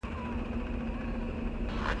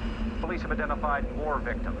Police have identified more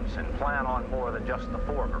victims and plan on more than just the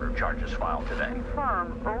 4 murder charges filed today.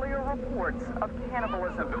 Confirm earlier reports of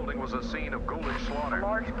cannibalism. The building was a scene of ghoulish slaughter. A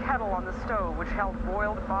large kettle on the stove which held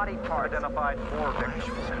boiled body parts. Identified more victims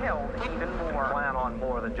and Killed even more. plan on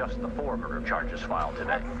more than just the 4 murder charges filed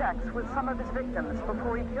today. Had sex with some of his victims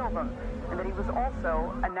before he killed them, and that he was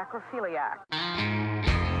also a necrophiliac.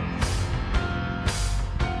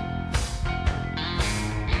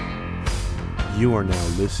 You are now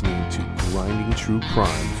listening to Grinding True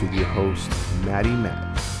Crimes with your hosts, Maddie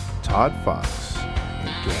Matt, Todd Fox, and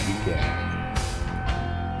Gabby Gab.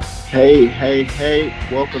 Hey,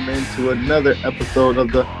 welcome into another episode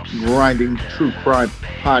of the Grinding True Crime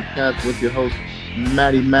podcast with your host,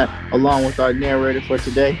 Maddie Matt, along with our narrator for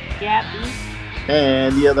today, Gabby,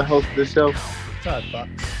 and the other host of the show, Todd Fox.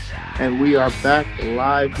 And we are back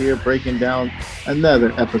live here breaking down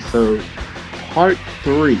another episode, part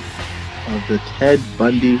 3 of the Ted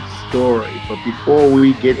Bundy story. But before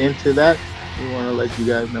we get into that, we want to let you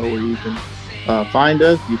guys know where you can find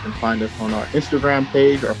us. You can find us on our Instagram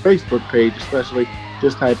page, our Facebook page especially.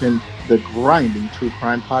 Just type in the Grinding True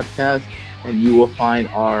Crime Podcast and you will find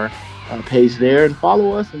our page there, and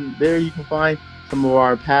follow us, and there you can find some of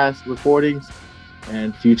our past recordings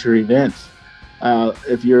and future events.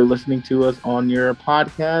 If you're listening to us on your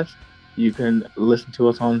podcast, you can listen to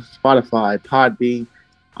us on Spotify, Podbean,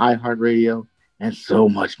 iHeartRadio, and so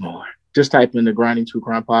much more. Just type in the Grinding True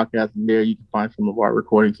Crime Podcast, and there you can find some of our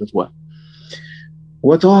recordings as well.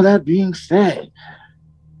 With all that being said,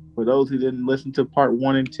 for those who didn't listen to part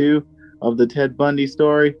 1 and 2 of the Ted Bundy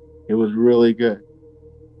story, it was really good.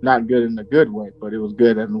 Not good in a good way, but it was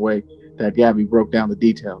good in the way that Gabby broke down the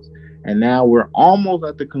details. And now we're almost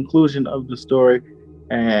at the conclusion of the story,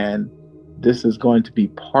 and this is going to be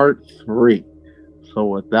part 3. So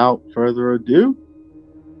without further ado,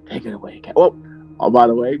 take it away, Gabby. Oh, by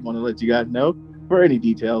the way, want to let you guys know, for any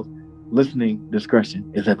details, listening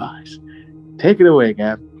discretion is advised. Take it away,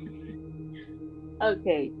 Gab.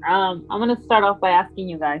 Okay, I'm going to start off by asking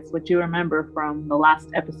you guys what you remember from the last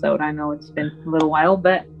episode. I know it's been a little while,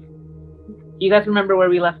 but you guys remember where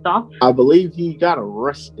we left off? I believe he got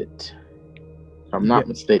arrested, if I'm not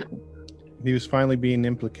mistaken. He was finally being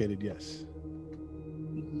implicated, yes.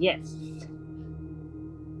 Yes.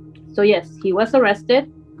 So yes, he was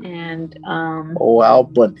arrested, and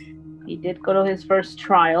Bundy. he did go to his first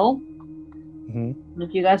trial. Mm-hmm.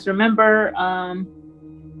 If you guys remember,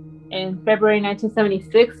 in February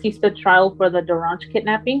 1976, he stood trial for the Durange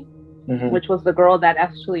kidnapping, which was the girl that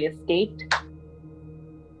actually escaped.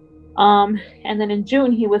 And then in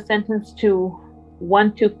June, he was sentenced to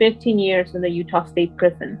 1 to 15 years in the Utah State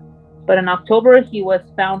Prison. But in October, he was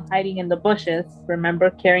found hiding in the bushes, remember,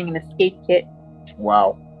 carrying an escape kit.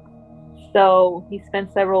 Wow. So he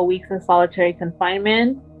spent several weeks in solitary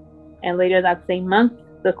confinement. And later that same month,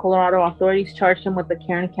 the Colorado authorities charged him with the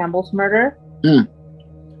Karen Campbell's murder.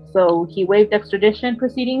 So he waived extradition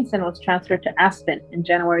proceedings and was transferred to Aspen in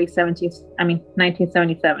January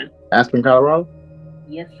 1977. Aspen, Colorado?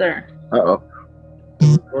 Yes, sir. Uh-oh.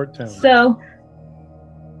 So,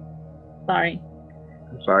 sorry.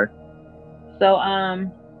 I'm sorry. So,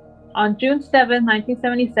 on June 7,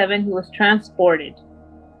 1977, he was transported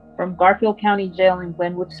from Garfield County Jail in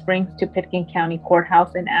Glenwood Springs to Pitkin County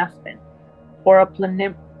Courthouse in Aspen for a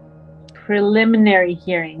preliminary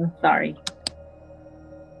hearing. Sorry.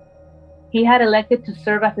 He had elected to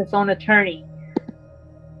serve as his own attorney,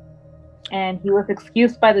 and he was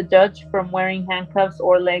excused by the judge from wearing handcuffs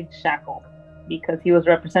or leg shackles because he was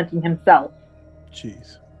representing himself.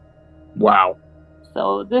 Jeez. Wow.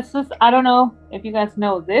 So this is, I don't know if you guys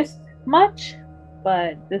know this much,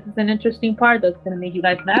 but this is an interesting part that's going to make you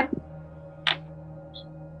guys mad.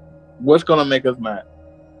 What's going to make us mad?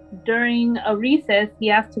 During a recess, he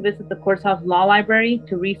asked to visit the courthouse law library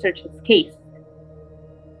to research his case.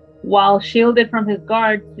 While shielded from his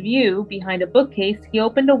guard's view behind a bookcase, he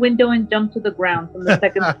opened a window and jumped to the ground from the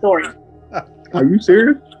second story, Are you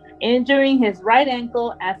serious? injuring his right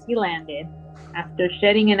ankle as he landed. After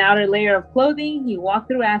shedding an outer layer of clothing, he walked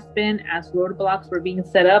through Aspen as roadblocks were being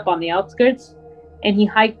set up on the outskirts, and he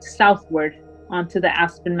hiked southward onto the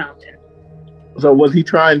Aspen Mountain. So was he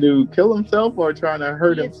trying to kill himself or trying to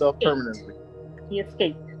hurt He himself escaped. permanently? He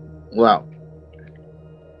escaped. Wow.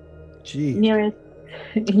 Jeez. Near his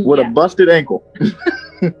With a busted ankle.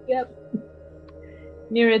 Yep.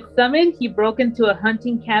 Near its summit, he broke into a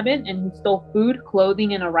hunting cabin and he stole food,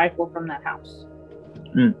 clothing, and a rifle from that house.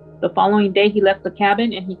 The following day, he left the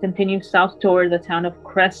cabin and he continued south toward the town of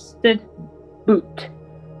Crested Butte.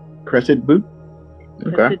 Crested Boot?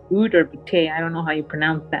 Okay. Crested Butte or Butte, I don't know how you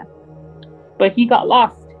pronounce that. But he got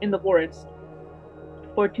lost in the forest.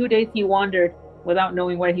 For 2 days, he wandered without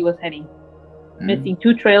knowing where he was heading, missing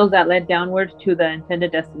 2 trails that led downward to the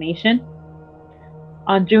intended destination.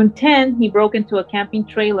 On June 10, he broke into a camping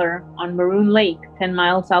trailer on Maroon Lake, 10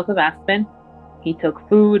 miles south of Aspen. He took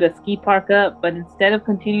food, a ski parka, but instead of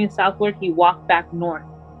continuing southward, he walked back north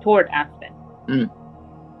toward Aspen,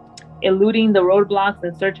 eluding the roadblocks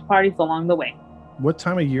and search parties along the way. What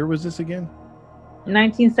time of year was this again?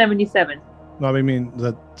 1977. No, I mean,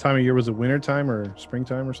 the time of year, was it wintertime or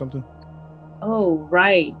springtime or something? Oh,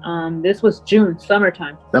 right. This was June,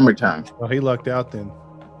 summertime. Summertime. Well, he lucked out then.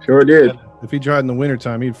 Sure did. If he tried in the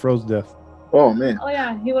wintertime, he'd froze to death. Oh, man. Oh,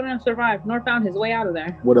 yeah. He wouldn't have survived, nor found his way out of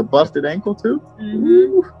there. With a busted ankle, too?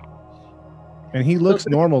 Mm-hmm. And he looks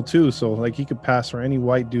normal, too, so, like, he could pass for any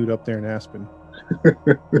white dude up there in Aspen.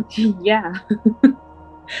 Yeah.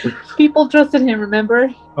 People trusted him, remember?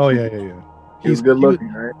 Oh, yeah. He was good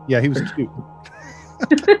looking, right? Yeah, he was cute.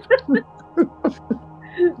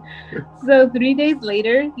 So 3 days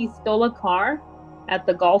later, he stole a car at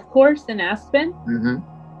the golf course in Aspen. Mm-hmm.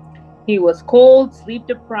 He was cold, sleep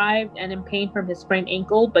deprived, and in pain from his sprained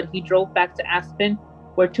ankle, but he drove back to Aspen,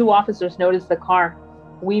 where 2 officers noticed the car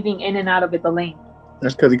weaving in and out of the lane.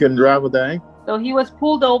 That's because he couldn't drive with that ankle. So he was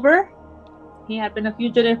pulled over. He had been a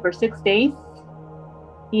fugitive for 6 days.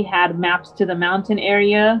 He had maps to the mountain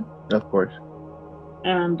area. Of course.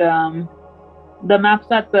 And the maps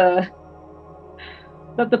that the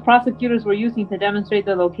prosecutors were using to demonstrate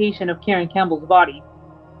the location of Karen Campbell's body.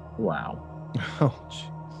 Wow. Oh, jeez.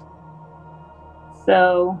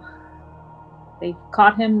 So they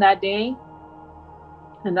caught him that day,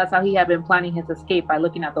 and that's how he had been planning his escape, by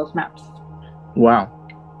looking at those maps. Wow.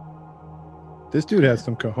 This dude has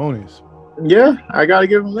some cojones. Yeah, I got to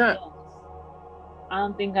give him that. I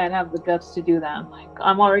don't think I'd have the guts to do that. Like,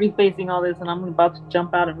 I'm already facing all this, and I'm about to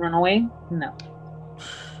jump out and run away. No.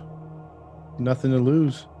 Nothing to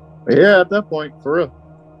lose. Yeah, at that point, for real.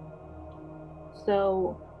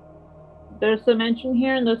 So there's a mention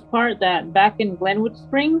here in this part that back in Glenwood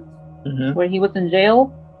Springs, where he was in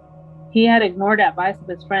jail, he had ignored advice of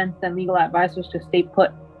his friends and legal advisors to stay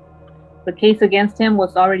put. The case against him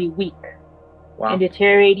was already weak and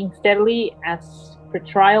deteriorating steadily as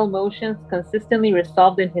pretrial motions consistently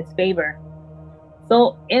resolved in his favor.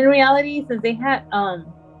 So in reality, since they had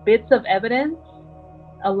bits of evidence,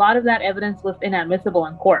 a lot of that evidence was inadmissible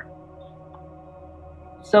in court.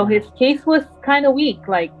 So his case was kind of weak.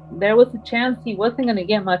 Like, there was a chance he wasn't going to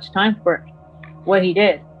get much time for what he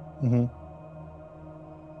did. Mm-hmm.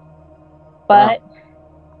 But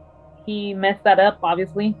he messed that up,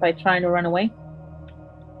 obviously, by trying to run away.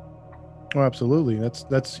 Oh, absolutely.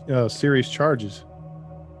 That's serious charges.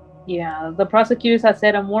 Yeah, the prosecutors had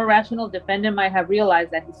said a more rational defendant might have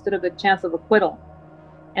realized that he stood a good chance of acquittal,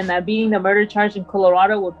 and that beating the murder charge in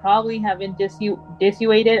Colorado would probably have been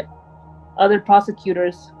dissuaded other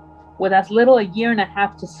prosecutors with as little a year and a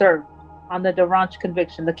half to serve on the DeRanch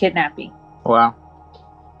conviction, the kidnapping. Wow.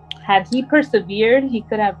 Had he persevered, he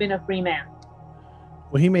could have been a free man.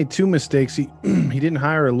 Well, he made 2 mistakes. He didn't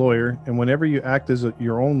hire a lawyer, and whenever you act as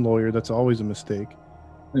your own lawyer, that's always a mistake.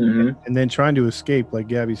 Mm-hmm. And then trying to escape, like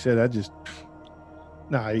Gabby said,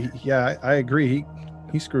 I agree.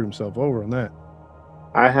 He screwed himself over on that.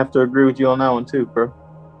 I have to agree with you on that one too, bro.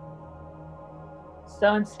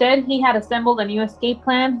 So instead, he had assembled a new escape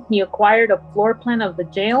plan. He acquired a floor plan of the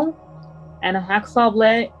jail and a hacksaw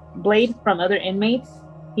blade from other inmates.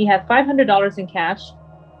 He had $500 in cash,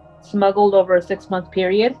 smuggled over a 6-month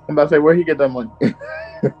period. I'm about to say, where'd he get that money?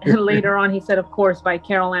 And later on, he said, of course, by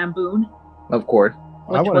Carol Ann Boone. Of course.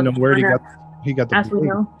 I want to know where he got the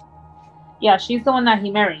blade. Yeah, she's the one that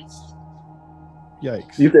he marries.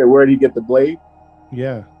 Yikes. You said, where'd he get the blade?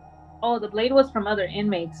 Yeah. Oh, the blade was from other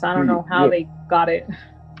inmates. I don't know how they got it.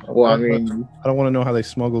 Well, I mean, I don't want to know how they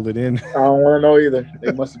smuggled it in. I don't want to know either.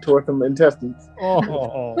 They must have tore some intestines.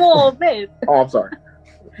 Oh, babe. Oh, I'm sorry.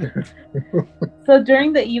 So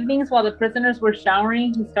during the evenings while the prisoners were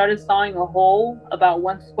showering, he started sawing a hole about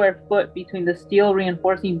 1 square foot between the steel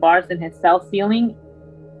reinforcing bars in his cell ceiling,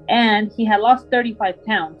 and he had lost 35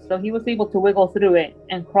 pounds, so he was able to wiggle through it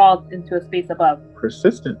and crawled into a space above.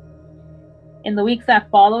 Persistent. In the weeks that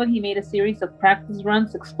followed, he made a series of practice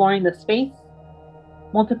runs exploring the space.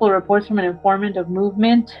 Multiple reports from an informant of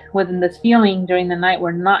movement within the ceiling during the night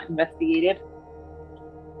were not investigated.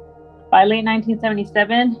 By late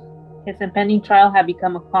 1977, his impending trial had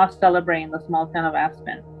become a cause celebre in the small town of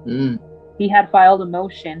Aspen. He had filed a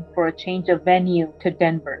motion for a change of venue to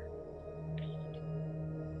Denver.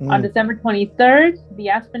 On December 23rd, the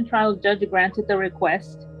Aspen trial judge granted the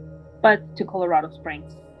request, but to Colorado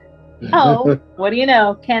Springs. Oh, what do you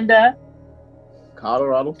know, Kenda?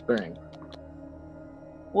 Colorado Springs.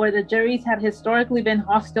 where the juries had historically been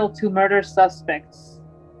hostile to murder suspects.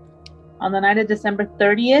 On the night of December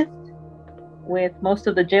 30th, with most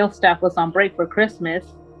of the jail staff was on break for Christmas,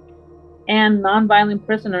 and non-violent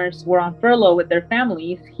prisoners were on furlough with their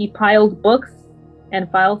families, he piled books and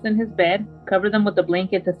files in his bed, covered them with a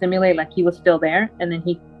blanket to simulate like he was still there, and then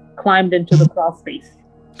he climbed into the crawl space.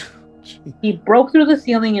 He broke through the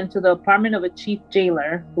ceiling into the apartment of a chief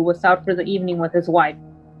jailer who was out for the evening with his wife,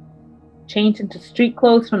 changed into street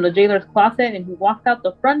clothes from the jailer's closet, and he walked out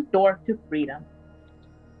the front door to freedom.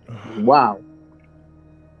 Wow.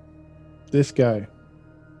 This guy.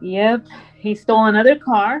 Yep. He stole another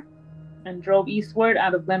car and drove eastward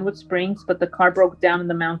out of Glenwood Springs, but the car broke down in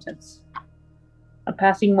the mountains. A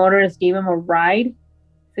passing motorist gave him a ride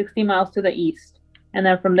 60 miles to the east, and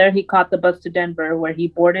then from there he caught the bus to Denver, where he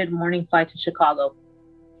boarded morning flight to Chicago.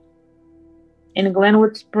 In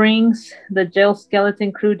Glenwood Springs, the jail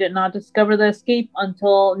skeleton crew did not discover the escape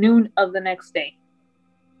until noon of the next day.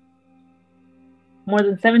 More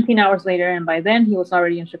than 17 hours later, and by then he was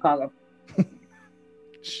already in Chicago.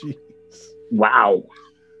 Jeez. Wow.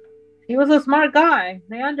 He was a smart guy.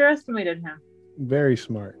 They underestimated him. Very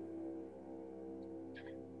smart.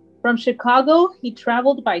 From Chicago, he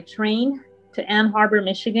traveled by train to Ann Arbor,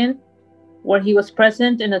 Michigan, where he was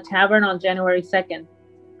present in a tavern on January 2nd.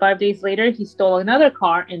 5 days later, he stole another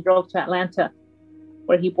car and drove to Atlanta,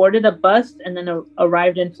 where he boarded a bus and then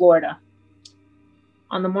arrived in Florida.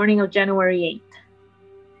 On the morning of January 8th,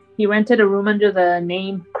 he rented a room under the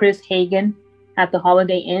name Chris Hagen at the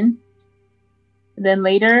Holiday Inn. Then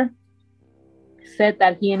later said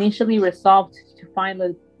that he initially resolved to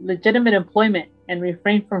find legitimate employment and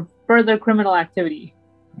refrain from further criminal activity.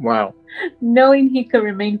 Wow. Knowing he could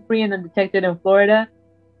remain free and undetected in Florida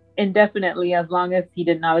indefinitely as long as he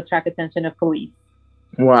did not attract attention of police.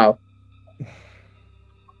 Wow.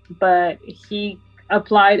 But he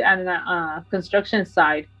applied at a construction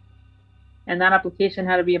site, and that application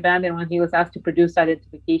had to be abandoned when he was asked to produce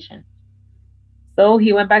identification. So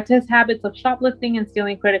he went back to his habits of shoplifting and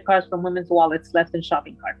stealing credit cards from women's wallets left in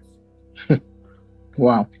shopping carts.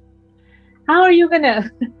 Wow. How are you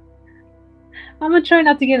gonna... I'm gonna try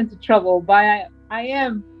not to get into trouble, but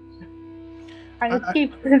I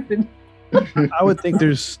escaped prison. I would think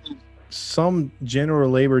there's some general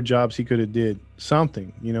labor jobs he could have did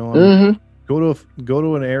something, you know. I mean, go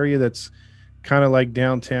to an area that's kind of like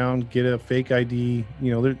downtown, get a fake ID.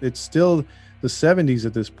 You know, it's still the 70s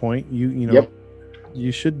at this point. You know, yep.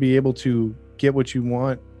 You should be able to get what you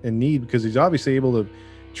want and need, because he's obviously able to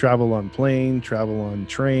travel on plane, travel on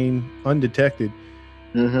train, undetected.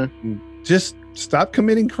 Just stop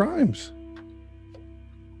committing crimes.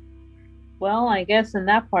 Well, I guess in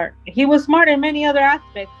that part, he was smart in many other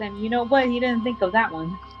aspects, and you know what? He didn't think of that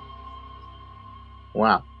one.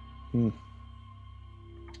 Wow.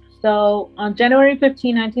 So, on January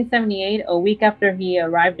 15, 1978, a week after he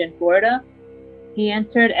arrived in Florida, he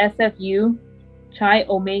entered SFU Chi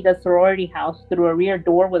Omega sorority house through a rear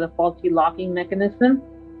door with a faulty locking mechanism.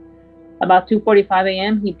 About 2:45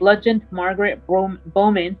 a.m., he bludgeoned Margaret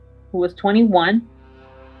Bowman, who was 21,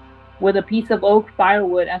 with a piece of oak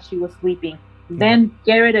firewood as she was sleeping, then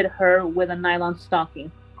garroted her with a nylon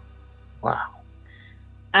stocking. Wow.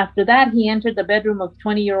 After that, he entered the bedroom of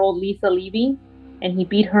 20-year-old Lisa Levy, and he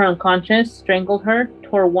beat her unconscious, strangled her,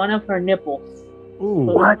 tore one of her nipples. Ooh.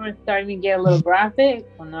 So we were starting to get a little graphic.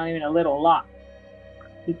 Well, not even a little, a lot.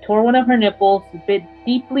 He tore one of her nipples, bit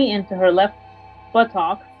deeply into her left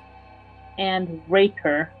buttock, and raped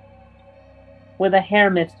her with a hair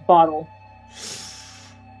mist bottle.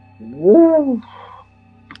 Woo.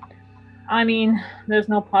 I mean, there's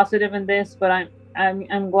no positive in this, but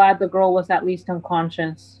I'm glad the girl was at least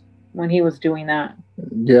unconscious when he was doing that.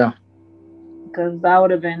 Yeah. Because that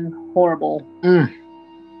would have been horrible.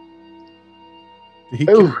 He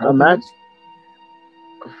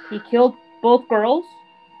killed both girls.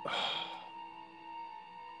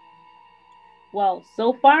 Well,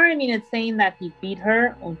 so far, I mean, it's saying that he beat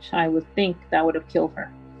her, which I would think that would have killed her.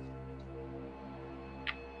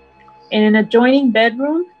 In an adjoining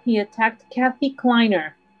bedroom, he attacked Kathy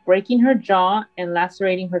Kleiner, breaking her jaw and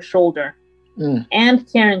lacerating her shoulder.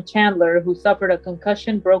 And Karen Chandler, who suffered a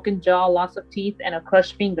concussion, broken jaw, loss of teeth, and a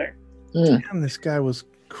crushed finger. Damn, this guy was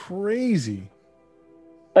crazy.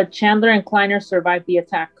 But Chandler and Kleiner survived the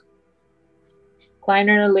attack.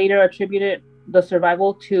 Kleiner later attributed the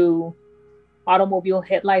survival to automobile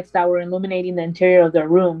headlights that were illuminating the interior of their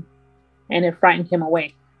room, and it frightened him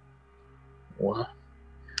away. Wow.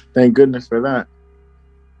 Thank goodness for that.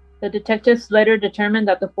 The detectives later determined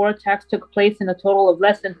that the 4 attacks took place in a total of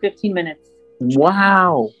less than 15 minutes.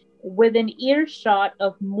 Wow. within earshot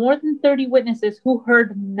of more than 30 witnesses who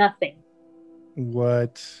heard nothing.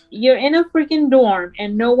 What? You're in a freaking dorm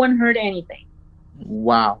and no one heard anything.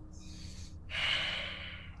 Wow.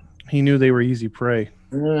 He knew they were easy prey.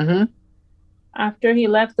 Mm-hmm. After he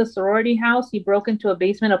left the sorority house, he broke into a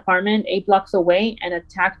basement apartment 8 blocks away and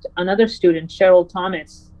attacked another student, Cheryl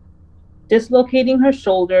Thomas, dislocating her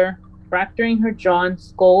shoulder, fracturing her jaw and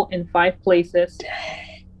skull in 5 places.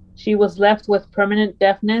 She was left with permanent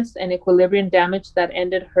deafness and equilibrium damage that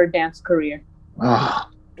ended her dance career. Oh.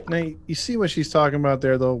 Now, you see what she's talking about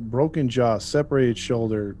there, though? Broken jaw, separated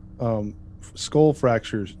shoulder, skull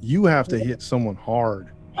fractures. You have to hit someone hard.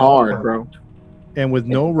 Hard, bro. And with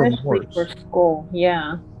no Especially remorse. for skull,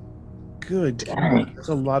 yeah. Good God. That's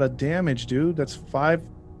a lot of damage, dude. That's 5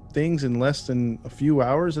 things in less than a few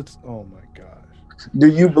hours. It's, oh my gosh. Do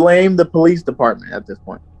you blame the police department at this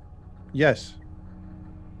point? Yes.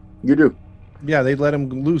 You do. Yeah, they let him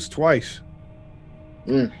loose twice.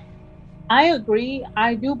 I agree.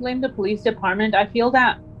 I do blame the police department. I feel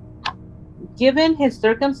that given his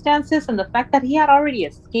circumstances and the fact that he had already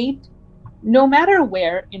escaped, no matter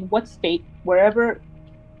where, in what state, wherever,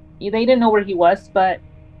 they didn't know where he was, but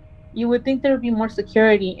you would think there would be more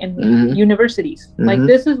security in universities. Like,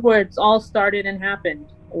 this is where it's all started and happened.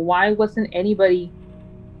 Why wasn't anybody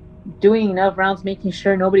doing enough rounds making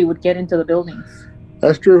sure nobody would get into the buildings?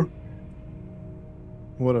 That's true.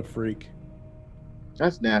 What a freak.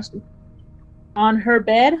 That's nasty. On her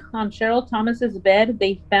bed, on Cheryl Thomas's bed,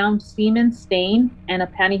 they found semen stain and a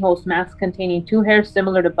pantyhose mask containing 2 hairs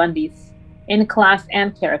similar to Bundy's, in class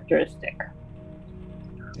and characteristic.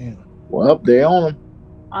 Damn. Well, they own him.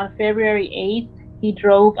 On February 8th, he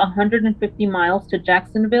drove 150 miles to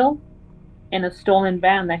Jacksonville in a stolen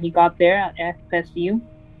van that he got there at FSU.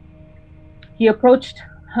 He approached,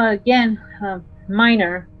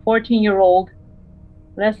 minor, 14-year-old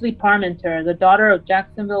Leslie Parmenter, the daughter of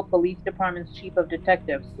Jacksonville Police Department's chief of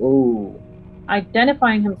detectives,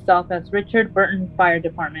 identifying himself as Richard Burton Fire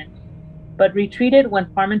Department, but retreated when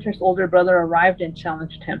Parmenter's older brother arrived and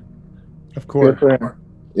challenged him. Of course.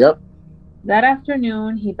 Yep. That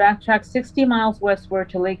afternoon, he backtracked 60 miles westward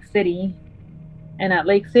to Lake City, and at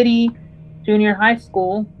Lake City Junior High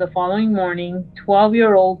School the following morning,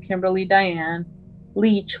 12-year-old Kimberly Diane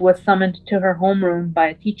Leach was summoned to her homeroom by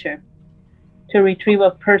a teacher to retrieve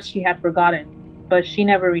a purse she had forgotten, but she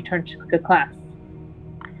never returned to class.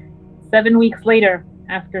 7 weeks later,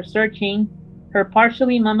 after searching, her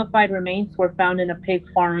partially mummified remains were found in a pig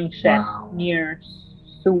farming shed near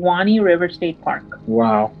Suwannee River State Park.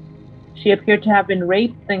 Wow. She appeared to have been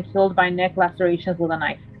raped and killed by neck lacerations with a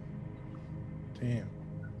knife. Damn.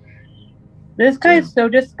 This guy is so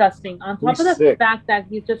disgusting. On top of the sick. fact that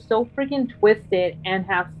he's just so freaking twisted and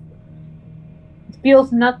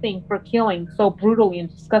feels nothing for killing so brutally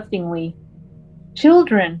and disgustingly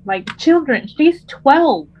children. She's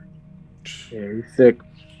 12. Yeah, he's sick.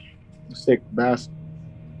 Sick bastard.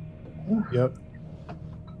 Yep.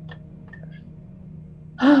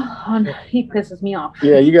 He pisses me off.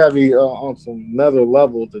 Yeah, you gotta be on some another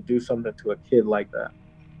level to do something to a kid like that.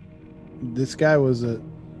 This guy was a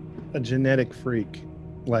genetic freak,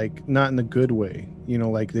 like not in a good way. You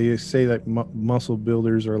know, like they say that muscle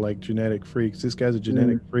builders are like genetic freaks. This guy's a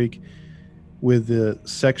genetic freak with the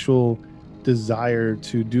sexual desire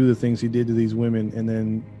to do the things he did to these women and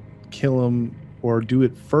then kill them, or do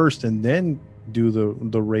it first and then do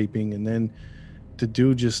the raping, and then to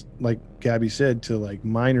do, just like Gabby said, to like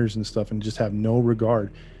minors and stuff, and just have no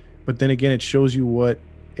regard. But then again, it shows you what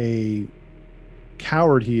a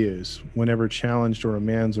coward he is whenever challenged or a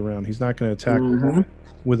man's around. He's not going to attack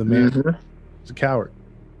with a man. He's a coward.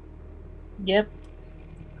 Yep.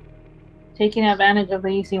 Taking advantage of the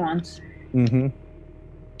easy ones.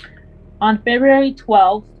 On February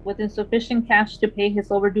 12th, with insufficient cash to pay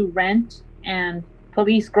his overdue rent and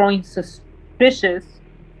police growing suspicious,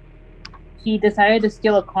 he decided to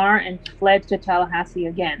steal a car and fled to Tallahassee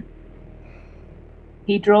again.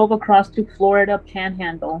 He drove across to Florida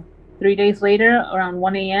Panhandle. 3 days later, around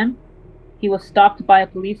 1 a.m., he was stopped by a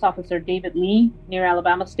police officer, David Lee, near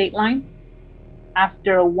Alabama state line,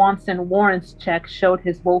 after a wants and warrants check showed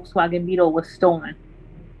his Volkswagen Beetle was stolen.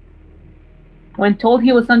 When told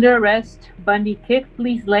he was under arrest, Bundy kicked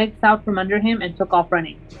Lee's legs out from under him and took off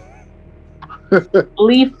running.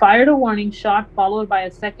 Lee fired a warning shot, followed by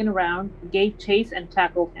a second round, gave chase, and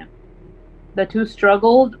tackled him. The two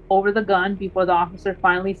struggled over the gun before the officer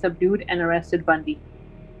finally subdued and arrested Bundy.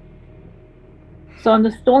 So in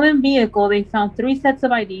the stolen vehicle, they found 3 sets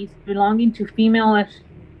of IDs belonging to female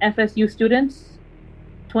FSU students,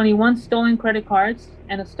 21 stolen credit cards,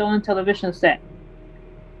 and a stolen television set.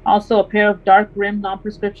 Also, a pair of dark-rimmed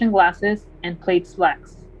non-prescription glasses and plaid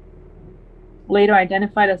slacks. Later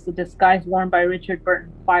identified as the disguise worn by Richard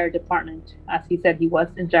Burton Fire Department, as he said he was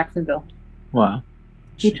in Jacksonville. Wow.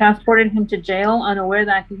 He transported him to jail, unaware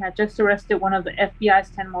that he had just arrested one of the FBI's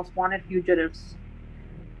 10 most wanted fugitives.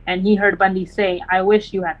 And he heard Bundy say, "I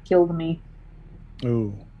wish you had killed me."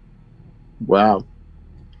 Ooh. Wow.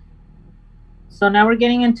 So now we're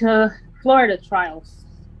getting into Florida trials.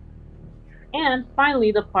 And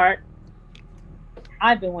finally, the part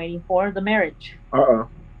I've been waiting for, the marriage. Uh-oh.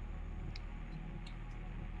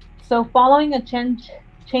 So following a change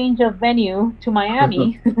of venue to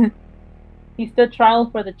Miami, he stood trial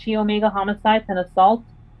for the Chi Omega homicides and assault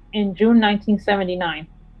in June 1979.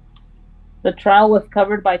 The trial was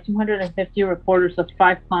covered by 250 reporters of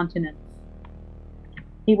 5 continents.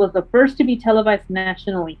 He was the first to be televised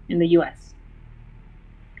nationally in the U.S.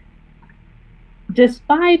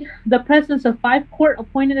 Despite the presence of 5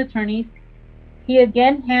 court-appointed attorneys, he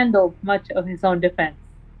again handled much of his own defense.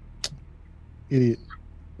 Idiot.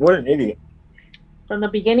 What an idiot. From the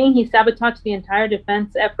beginning, he sabotaged the entire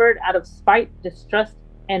defense effort out of spite, distrust,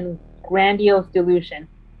 and grandiose delusion.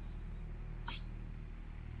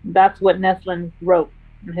 That's what Neslin wrote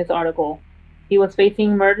in his article. He was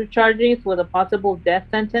facing murder charges with a possible death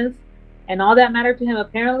sentence, and all that mattered to him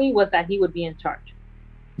apparently was that he would be in charge.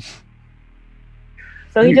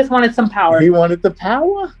 So he just wanted some power. He wanted the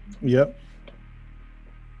power? Yep.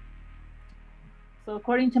 So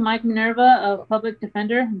according to Mike Minerva, a public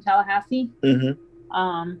defender in Tallahassee,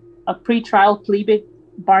 a pre-trial plea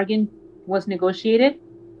bargain was negotiated.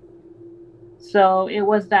 So it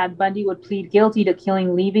was that Bundy would plead guilty to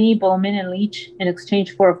killing Levy, Bowman, and Leach in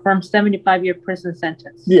exchange for a firm 75-year prison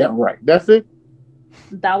sentence. Yeah, right. That's it?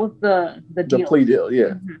 That was the deal. The plea deal,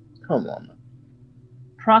 yeah. Come on.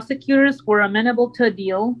 Prosecutors were amenable to a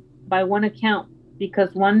deal by one account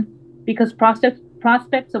because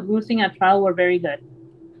prospects of losing at trial were very good.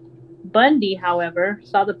 Bundy, however,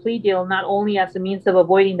 saw the plea deal not only as a means of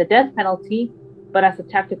avoiding the death penalty, but as a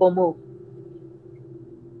tactical move.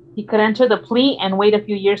 He could enter the plea and wait a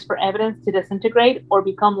few years for evidence to disintegrate or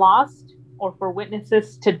become lost, or for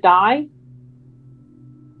witnesses to die,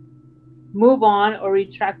 move on, or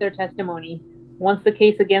retract their testimony. Once the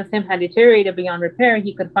case against him had deteriorated beyond repair,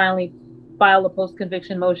 he could finally file a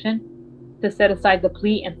post-conviction motion to set aside the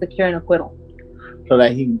plea and secure an acquittal. So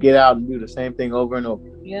that he can get out and do the same thing over and over.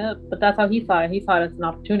 Yeah, but that's how he saw it. He saw it as an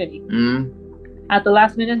opportunity. At the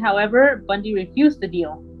last minute, however, Bundy refused the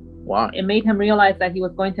deal. Wow. It made him realize that he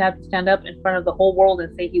was going to have to stand up in front of the whole world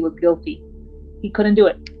and say he was guilty. He couldn't do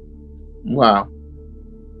it. Wow.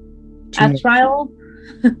 At trial...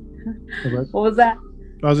 What was that?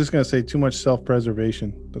 I was just going to say too much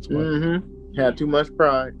self-preservation. That's why. Had too much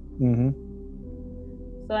pride.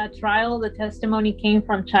 So at trial, the testimony came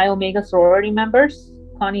from Chi Omega sorority members,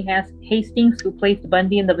 Connie Hastings, who placed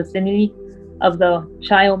Bundy in the vicinity of the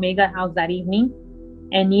Chi Omega house that evening,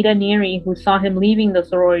 and Nita Neary, who saw him leaving the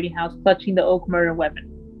sorority house clutching the oak murder weapon.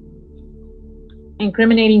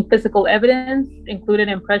 Incriminating physical evidence included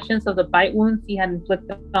impressions of the bite wounds he had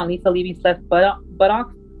inflicted on Lisa Levy's left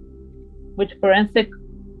buttocks, which forensic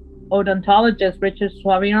odontologist Richard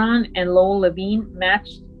Suaviron and Lowell Levine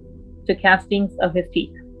matched to castings of his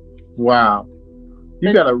teeth. Wow.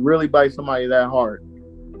 You gotta really bite somebody that hard.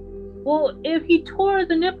 Well, if he tore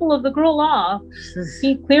the nipple of the girl off,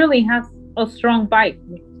 he clearly has a strong bite.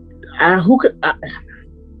 Who could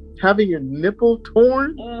having your nipple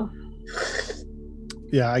torn?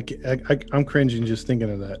 Yeah, I'm cringing just thinking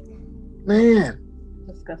of that. Man,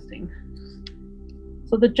 disgusting.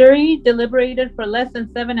 So the jury deliberated for less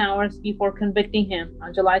than 7 hours before convicting him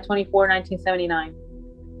on July 24, 1979.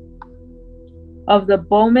 Of the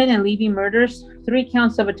Bowman and Levy murders, 3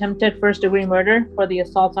 counts of attempted first-degree murder for the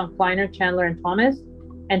assaults on Kleiner, Chandler, and Thomas,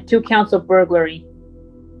 and 2 counts of burglary.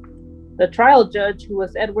 The trial judge, who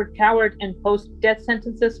was Edward Coward, imposed death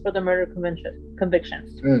sentences for the murder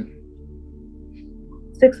convictions.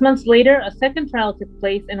 6 months later, a second trial took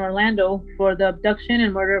place in Orlando for the abduction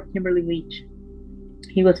and murder of Kimberly Leach.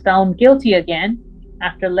 He was found guilty again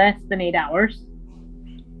after less than 8 hours,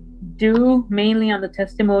 due mainly on the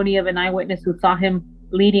testimony of an eyewitness who saw him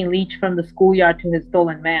leading Leach from the schoolyard to his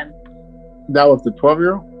stolen van. That was the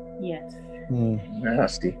 12-year-old? Yes.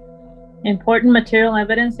 Nasty. Important material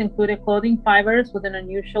evidence included clothing fibers with an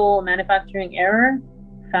unusual manufacturing error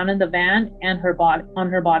found in the van and on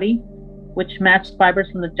her body, which matched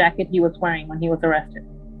fibers from the jacket he was wearing when he was arrested.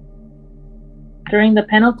 During the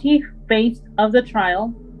penalty phase of the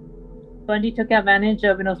trial, Bundy took advantage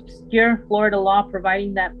of an obscure Florida law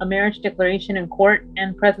providing that a marriage declaration in court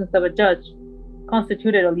and presence of a judge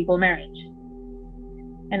constituted a legal marriage.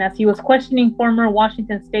 And as he was questioning former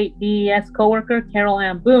Washington State DES coworker Carol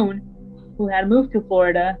Ann Boone, who had moved to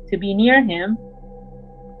Florida to be near him,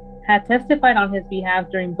 had testified on his behalf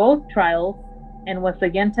during both trials, and was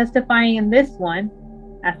again testifying in this one.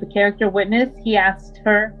 As the character witness, he asked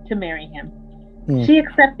her to marry him. She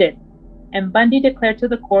accepted, and Bundy declared to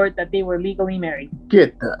the court that they were legally married.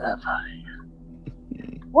 Get the F out of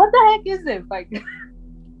here. What the heck is this? Like,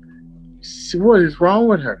 what is wrong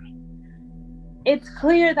with her? it's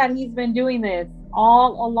clear that he's been doing this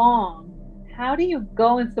all along. How do you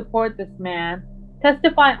go and support this man,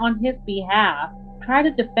 testify on his behalf, try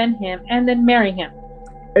to defend him, and then marry him?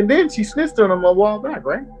 And then she snitched on him a while back,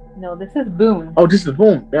 right? No, this is Boone. Oh, this is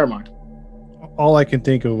Boone. Never mind. All I can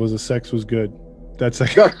think of was the sex was good. That's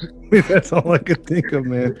like, that's all I could think of,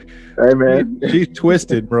 man. Hey, man. She's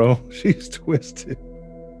twisted, bro. She's twisted.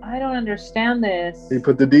 I don't understand this. He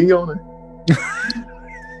put the D on it.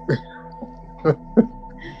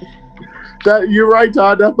 You're right,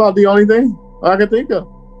 Todd. That's about the only thing I can think of.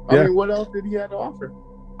 I mean, what else did he have to offer?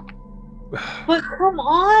 But come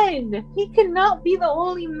on. He cannot be the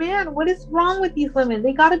only man. What is wrong with these women?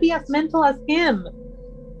 They got to be as mental as him.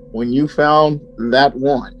 When you found that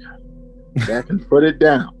one that can put it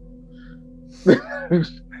down.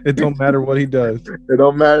 It don't matter what he does. It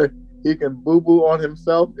don't matter. He can boo-boo on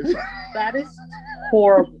himself. That is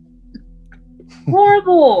horrible.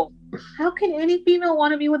 Horrible. How can any female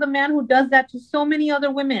want to be with a man who does that to so many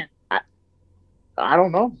other women? I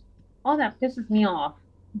don't know. Oh, that pisses me off.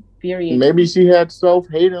 Infuriating. Maybe she had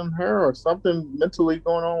self-hate on her or something mentally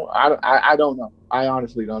going on. I don't know. I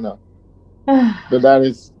honestly don't know. But that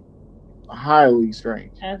is highly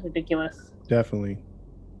strange. That's ridiculous. Definitely.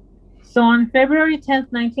 So on February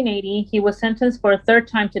 10th, 1980, he was sentenced for a third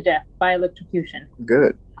time to death by electrocution.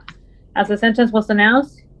 Good. As the sentence was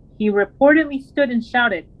announced, he reportedly stood and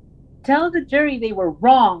shouted, "Tell the jury they were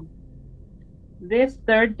wrong." This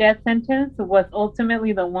third death sentence was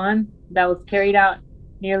ultimately the one that was carried out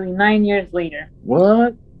nearly 9 years later.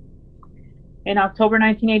 What? In October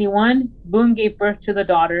 1981, Boone gave birth to the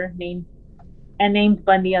daughter named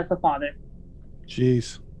Bundy as the father.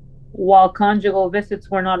 Jeez. While conjugal visits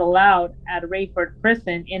were not allowed at Rayford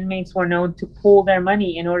Prison, inmates were known to pool their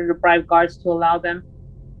money in order to bribe guards to allow them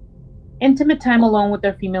intimate time alone with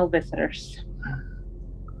their female visitors.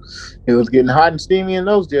 It was getting hot and steamy in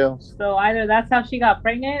those jails. So either that's how she got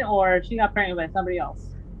pregnant or she got pregnant by somebody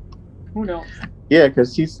else. Who knows? Yeah,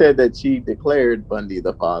 because she said that she declared Bundy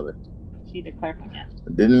the father. She declared him, yes.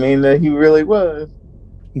 It didn't mean that he really was.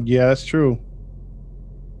 Yeah, that's true.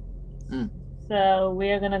 So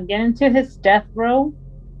we are going to get into his death row.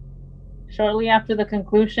 Shortly after the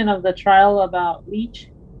conclusion of the trial about Leach,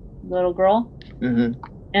 the little girl,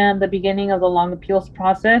 and the beginning of the long appeals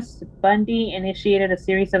process, Bundy initiated a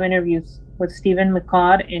series of interviews with Stephen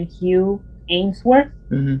McCodd and Hugh Ainsworth,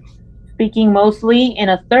 speaking mostly in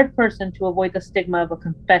a third person to avoid the stigma of a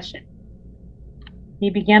confession. He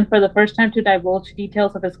began for the first time to divulge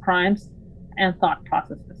details of his crimes and thought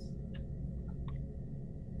processes.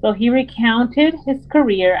 So he recounted his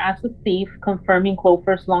career as a thief, confirming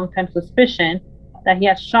Clover's longtime suspicion that he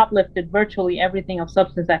had shoplifted virtually everything of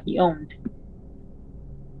substance that he owned.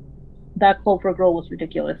 That Clover girl was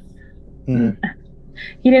ridiculous.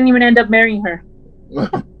 He didn't even end up marrying her.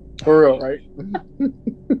 For real, right?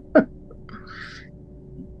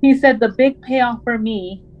 He said the big payoff for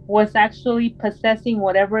me was actually possessing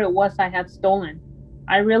whatever it was I had stolen.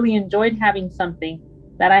 I really enjoyed having something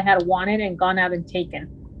that I had wanted and gone out and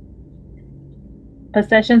taken.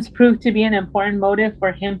 Possessions proved to be an important motive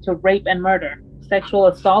for him to rape and murder. Sexual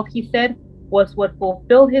assault, he said, was what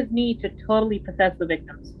fulfilled his need to totally possess the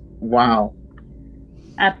victims. Wow.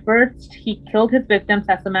 At first, he killed his victims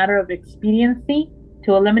as a matter of expediency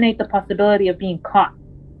to eliminate the possibility of being caught.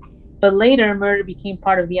 But later, murder became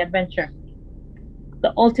part of the adventure.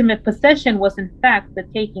 The ultimate possession was, in fact, the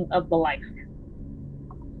taking of the life.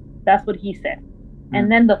 That's what he said. And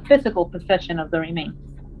then the physical possession of the remains.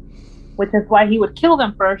 Which is why he would kill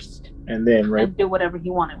them first and then and do whatever he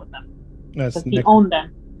wanted with them. That's because he owned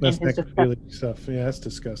them. That's necrophilia stuff. Yeah, that's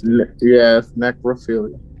disgusting. Yes,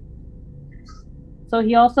 necrophilia. So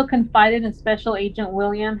he also confided in Special Agent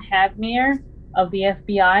William Hagmaier of the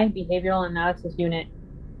FBI Behavioral Analysis Unit.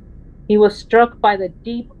 He was struck by the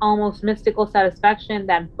deep, almost mystical satisfaction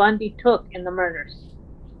that Bundy took in the murders.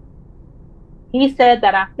 He said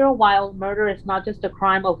that after a while, murder is not just a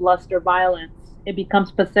crime of lust or violence. It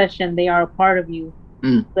becomes possession. They are a part of you.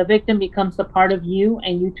 The victim becomes a part of you,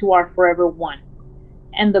 and you two are forever one.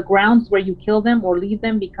 And the grounds where you kill them or leave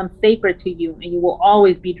them become sacred to you, and you will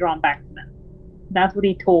always be drawn back to them. That's what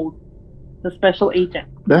he told the special agent.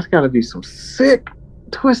 That's got to be some sick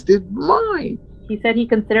twisted mind. He said he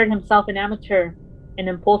considered himself an amateur, an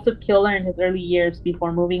impulsive killer in his early years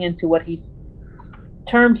before moving into what he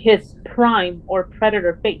termed his prime or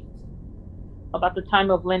predator phase about the time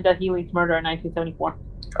of Linda Healy's murder in 1974.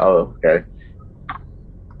 Oh, okay.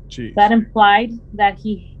 Jeez. That implied that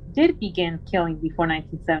he did begin killing before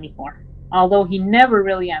 1974, although he never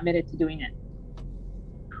really admitted to doing it.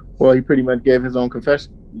 Well, he pretty much gave his own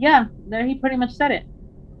confession. Yeah, there he pretty much said it.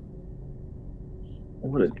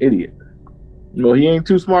 What an idiot. Well, he ain't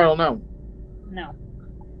too smart on that one. No.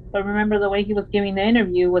 But remember, the way he was giving the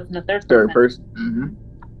interview was in the third person. Mm-hmm.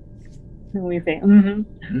 We say,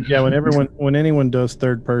 mm-hmm. Yeah, when anyone does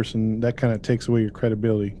third person, that kind of takes away your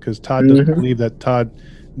credibility, because Todd doesn't believe that Todd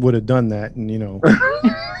would have done that, and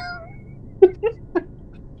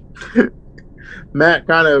Matt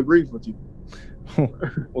kind of agrees with you.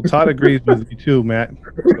 Well, Todd agrees with you too, Matt.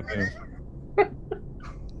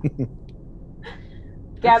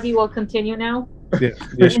 Gabby will continue now. Yes.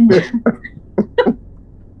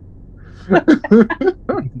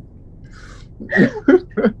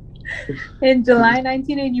 In July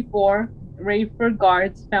 1984, Rayford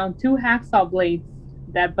guards found 2 hacksaw blades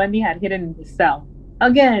that Bundy had hidden in his cell.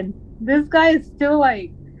 Again, this guy is still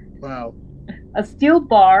like... Wow. A steel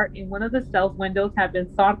bar in one of the cell's windows had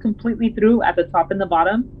been sawed completely through at the top and the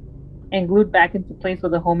bottom and glued back into place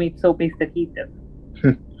with a homemade soap-based adhesive.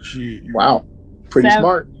 Wow. Pretty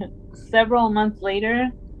smart. Several months later,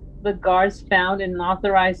 the guards found an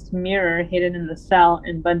unauthorized mirror hidden in the cell,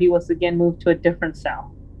 and Bundy was again moved to a different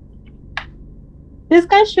cell. This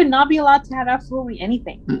guy should not be allowed to have absolutely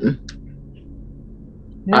anything.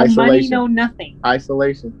 No money, no nothing.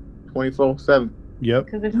 Isolation. 24/7. Yep.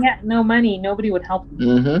 Because if he had no money, nobody would help him.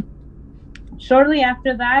 Mm-hmm. Shortly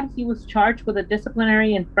after that, he was charged with a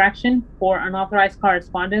disciplinary infraction for unauthorized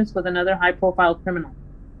correspondence with another high-profile criminal,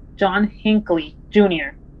 John Hinckley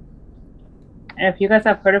Jr. And if you guys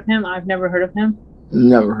have heard of him, I've never heard of him.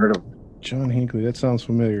 Never heard of him. John Hinckley, that sounds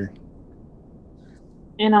familiar.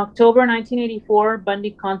 In October 1984,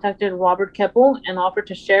 Bundy contacted Robert Keppel and offered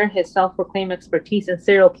to share his self-proclaimed expertise in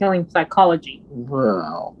serial killing psychology.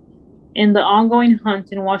 Wow. In the ongoing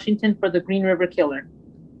hunt in Washington for the Green River Killer.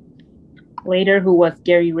 Later, who was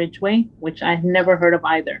Gary Ridgway, which I've never heard of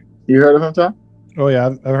either. You heard of him, Tom? Oh yeah,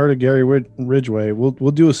 I've heard of Gary Ridgway.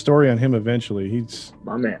 We'll do a story on him eventually. He's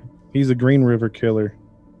my man. He's a Green River Killer.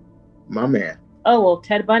 My man. Oh well,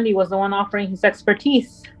 Ted Bundy was the one offering his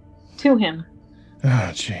expertise to him.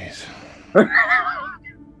 Oh jeez.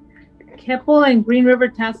 Keppel and Green River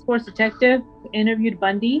Task Force detective interviewed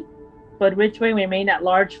Bundy, but Ridgway remained at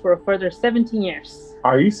large for a further 17 years.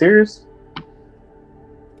 Are you serious?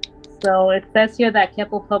 So it says here that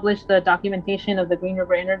Keppel published the documentation of the Green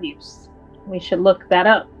River interviews. We should look that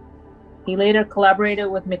up. He later collaborated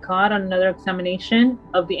with McCall on another examination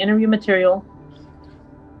of the interview material.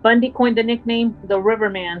 Bundy coined the nickname The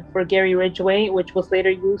Riverman for Gary Ridgway, which was later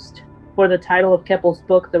used for the title of Keppel's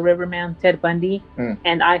book, The Riverman, Ted Bundy,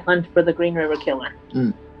 and I Hunt for the Green River Killer.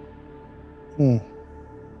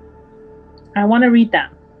 I want to read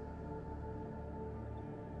that.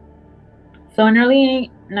 So in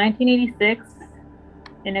early 1986,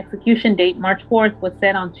 an execution date, March 4th, was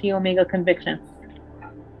set on Chi Omega convictions.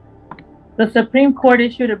 The Supreme Court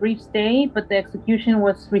issued a brief stay, but the execution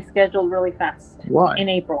was rescheduled really fast. Why? In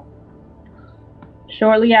April.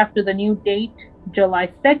 Shortly after the new date,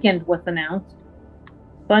 July 2nd, was announced,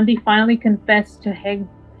 Bundy finally confessed to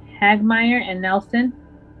Hagmeyer and Nelson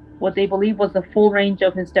what they believe was the full range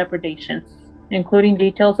of his depredations, including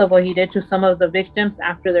details of what he did to some of the victims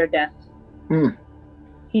after their deaths.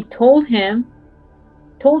 He told them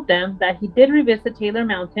that he did revisit Taylor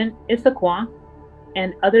Mountain, Issaquah,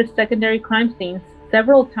 and other secondary crime scenes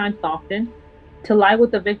several times often to lie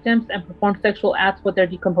with the victims and perform sexual acts with their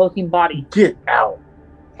decomposing bodies. Get out.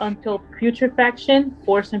 Until putrefaction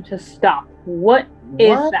forced him to stop. What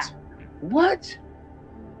is that? What?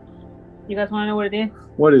 You guys want to know what it is?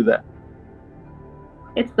 What is that?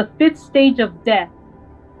 It's the 5th stage of death.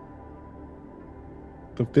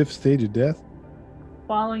 The 5th stage of death?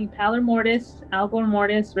 Following pallor mortis, algor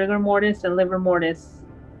mortis, rigor mortis, and livor mortis.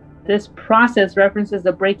 This process references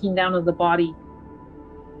the breaking down of the body.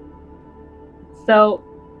 So,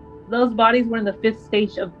 those bodies were in the 5th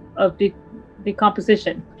stage of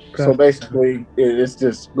decomposition. So basically, it's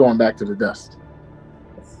just going back to the dust.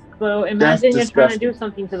 So imagine you're trying to do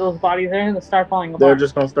something to those bodies, they're going to start falling apart. They're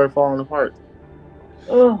just going to start falling apart.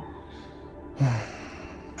 Oh.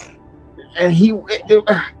 And he's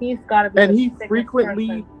got to be. And he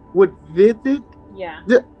frequently would visit. Yeah.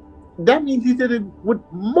 That means he did it with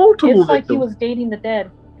multiple It's like victims. he was dating the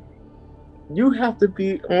dead. You have to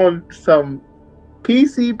be on some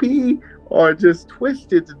PCP or just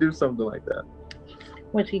twisted to do something like that?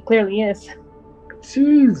 Which he clearly is.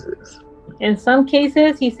 Jesus. In some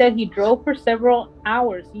cases, he said he drove for several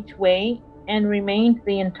hours each way and remained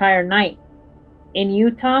the entire night. In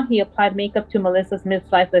Utah, he applied makeup to Melissa's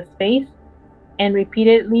mid-lifeless face and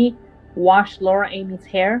repeatedly washed Laura Amy's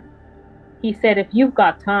hair. He said, if you've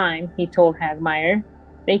got time, he told Hagmeyer,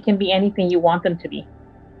 they can be anything you want them to be.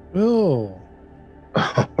 Oh.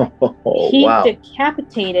 He Wow.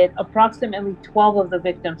 decapitated approximately 12 of the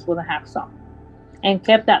victims with a hacksaw and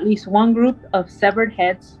kept at least one group of severed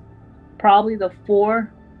heads, probably the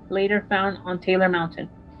 4 later found on Taylor Mountain,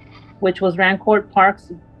 which was Rancourt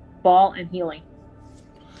Park's Ball and Healing,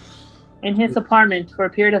 in his apartment for a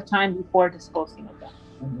period of time before disposing of them.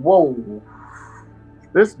 Whoa.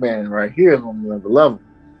 This man right here is on another level.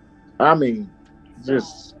 I mean,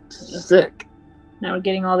 just sick. Now we're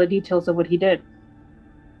getting all the details of what he did.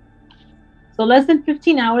 So less than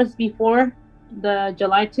 15 hours before the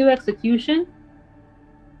July 2 execution,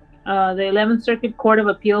 the 11th Circuit Court of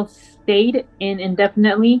Appeals stayed in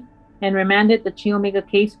indefinitely and remanded the Chi Omega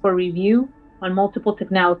case for review on multiple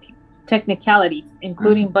technicalities,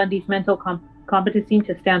 including Bundy's mental competency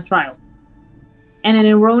to stand trial, and an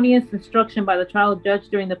erroneous instruction by the trial judge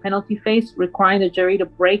during the penalty phase requiring the jury to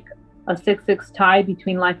break a 6-6 tie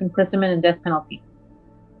between life imprisonment and death penalty,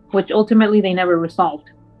 which ultimately they never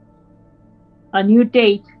resolved. A new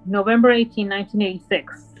date, November 18,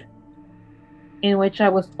 1986, in which I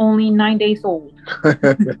was only 9 days old.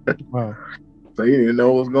 Wow. So you didn't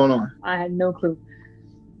know what was going on. I had no clue.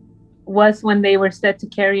 Was when they were set to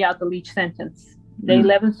carry out the Leach sentence. The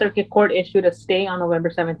 11th Circuit Court issued a stay on November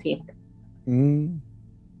 17th. Mm.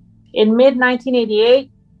 In mid-1988,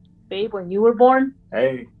 babe, when you were born,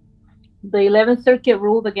 Hey. the 11th Circuit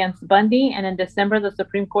ruled against Bundy, and in December, the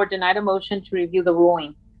Supreme Court denied a motion to review the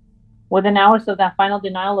ruling. Within hours of that final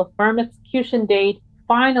denial, a firm execution date,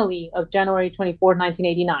 finally, of January 24,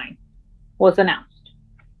 1989, was announced.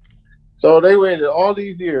 So they waited all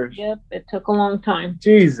these years. Yep, it took a long time.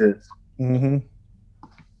 Jesus. Mm-hmm.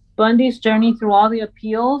 Bundy's journey through all the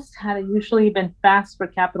appeals had usually been fast for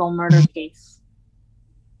capital murder case.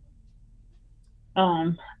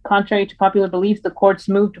 Contrary to popular belief, the courts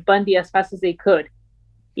moved Bundy as fast as they could.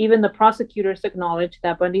 Even the prosecutors acknowledged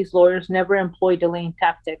that Bundy's lawyers never employed delaying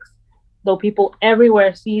tactics, though people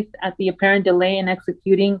everywhere seized at the apparent delay in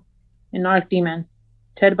executing an archdemon.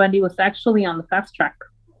 Ted Bundy was actually on the fast track.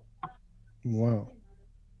 Wow.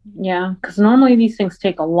 Yeah, because normally these things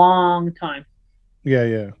take a long time.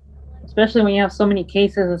 Yeah. Especially when you have so many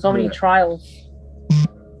cases and so many trials.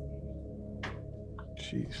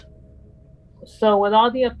 Jeez. So with all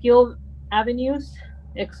the appeal avenues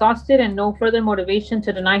exhausted and no further motivation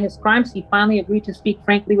to deny his crimes, he finally agreed to speak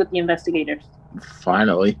frankly with the investigators.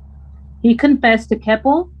 Finally. He confessed to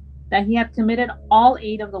Keppel that he had committed all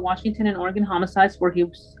 8 of the Washington and Oregon homicides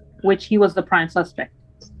which he was the prime suspect.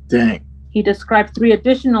 Dang. He described 3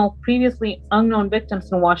 additional previously unknown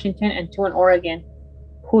victims in Washington and 2 in Oregon,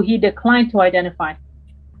 who he declined to identify.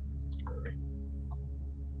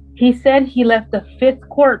 He said he left the 5th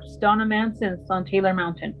corpse, Donna Manson's, on Taylor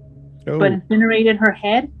Mountain, but incinerated her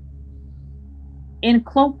head in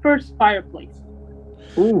Cloper's fireplace.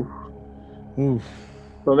 Ooh. Oof.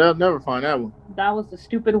 So they'll never find that one. That was the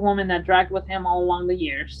stupid woman that dragged with him all along the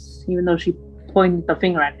years, even though she pointed the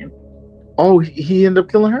finger at him. Oh, he ended up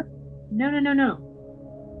killing her?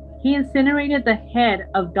 No. He incinerated the head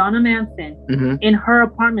of Donna Manson in her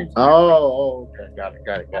apartment. Oh, okay. Got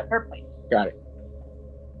it. Her place. Got it.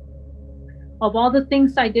 Of all the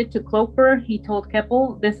things I did to Cloper, he told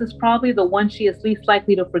Keppel, this is probably the one she is least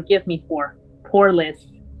likely to forgive me for. Poor Liz.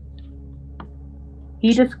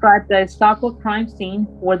 He described the Estacco crime scene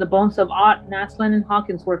where the bones of Ott, Naslund, and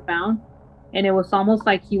Hawkins were found, and it was almost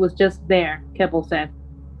like he was just there, Keppel said.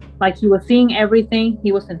 Like he was seeing everything.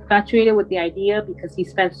 He was infatuated with the idea because he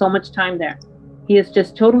spent so much time there. He is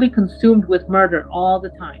just totally consumed with murder all the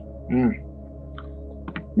time.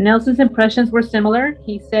 Nelson's impressions were similar.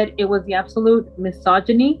 He said it was the absolute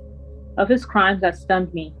misogyny of his crimes that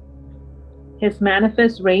stunned me. His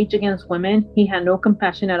manifest rage against women, he had no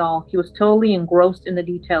compassion at all. He was totally engrossed in the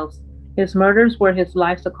details. His murders were his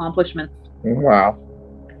life's accomplishments. Wow.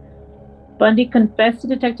 Bundy confessed to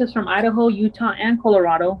detectives from Idaho, Utah, and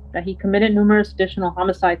Colorado that he committed numerous additional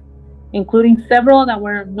homicides, including several that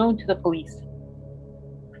were known to the police.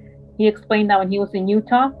 He explained that when he was in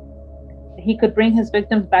Utah, he could bring his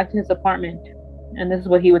victims back to his apartment, and this is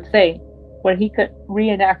what he would say, where he could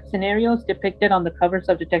reenact scenarios depicted on the covers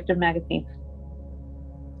of detective magazines.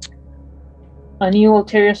 A new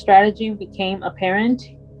ulterior strategy became apparent.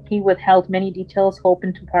 he withheld many details,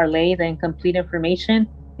 hoping to parlay the incomplete information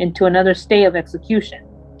into another stay of execution.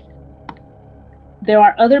 There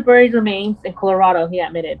are other buried remains in Colorado, he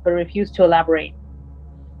admitted, but refused to elaborate.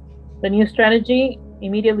 The new strategy,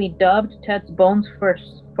 immediately dubbed Ted's Bones for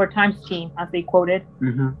Time Scheme, as they quoted,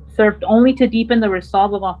 served only to deepen the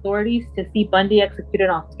resolve of authorities to see Bundy executed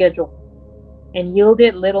on schedule, and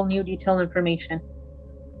yielded little new detailed information.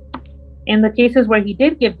 In the cases where he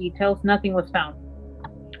did give details, nothing was found.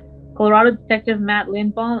 Colorado Detective Matt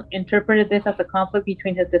Lindbaum interpreted this as a conflict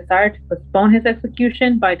between his desire to postpone his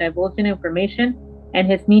execution by divulging information and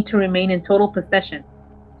his need to remain in total possession,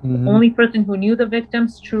 the only person who knew the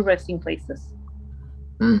victim's true resting places.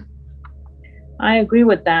 I agree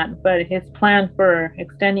with that, but his plan for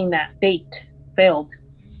extending that date failed.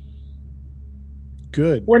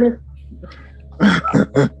 Good.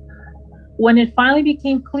 When it finally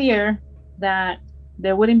became clear that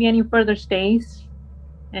there wouldn't be any further stays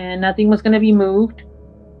and nothing was going to be moved,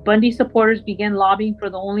 Bundy supporters began lobbying for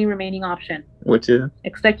the only remaining option, which is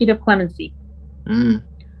executive clemency.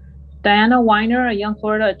 Diana Weiner, a young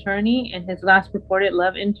Florida attorney and his last reported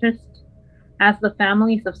love interest, asked the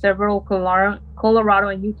families of several Colorado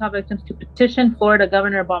and Utah victims to petition Florida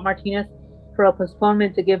Governor Bob Martinez for a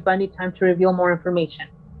postponement to give Bundy time to reveal more information.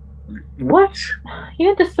 What? He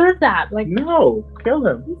didn't deserve that. Like, no, kill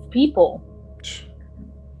him. These people.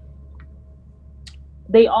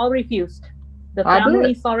 They all refused. The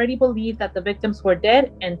families already believed that the victims were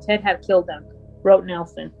dead and Ted had killed them, wrote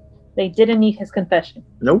Nelson. They didn't need his confession.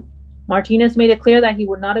 Nope. Martinez made it clear that he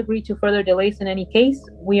would not agree to further delays in any case.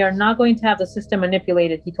 We are not going to have the system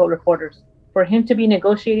manipulated, he told reporters. For him to be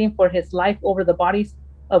negotiating for his life over the bodies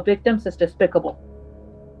of victims is despicable.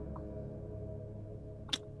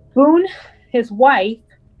 Boone, his wife,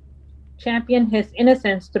 championed his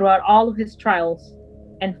innocence throughout all of his trials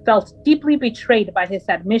and felt deeply betrayed by his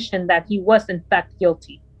admission that he was in fact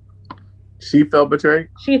guilty. She felt betrayed?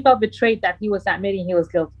 She felt betrayed that he was admitting he was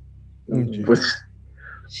guilty. Oh,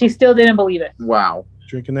 she still didn't believe it. Wow.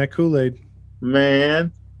 Drinking that Kool-Aid.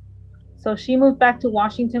 Man. So she moved back to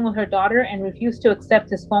Washington with her daughter and refused to accept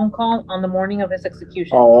his phone call on the morning of his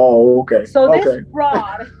execution. Oh, okay. So this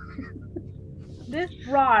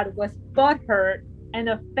broad was butthurt and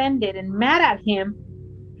offended and mad at him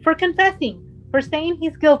for confessing, for saying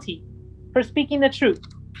he's guilty, for speaking the truth.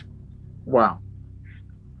 Wow.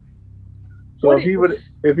 So if he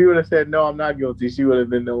would have said no, I'm not guilty, she would have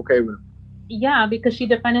been okay with him. Yeah, because she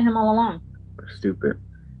defended him all along. Stupid.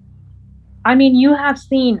 I mean, you have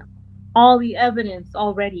seen all the evidence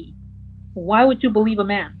already. Why would you believe a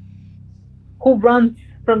man who runs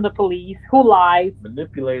from the police, who lies?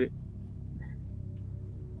 Manipulated.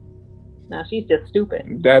 Now she's just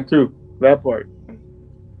stupid. That too. That part.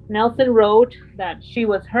 Nelson wrote that she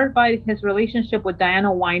was hurt by his relationship with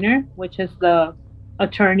Diana Weiner, which is the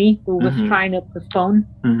attorney who was trying to postpone,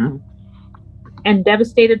 and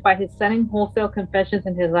devastated by his sudden wholesale confessions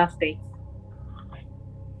in his last days.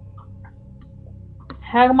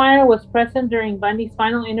 Hagmeyer was present during Bundy's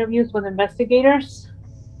final interviews with investigators,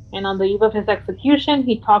 and on the eve of his execution,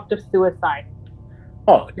 he talked of suicide.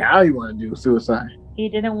 Oh, now you want to do suicide. He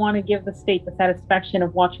didn't want to give the state the satisfaction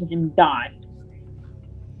of watching him die.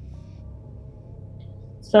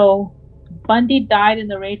 So, Bundy died in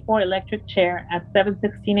the Raid 4 electric chair at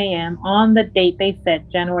 7:16 a.m. on the date they set,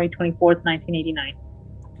 January 24th, 1989.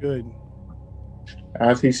 Good.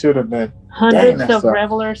 As he should have been. Hundreds of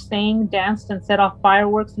revelers sang, danced, and set off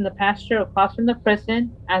fireworks in the pasture across from the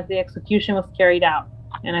prison as the execution was carried out.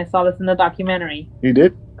 And I saw this in the documentary. You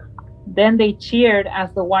did? Then they cheered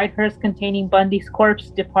as the white hearse containing Bundy's corpse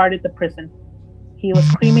departed the prison. He was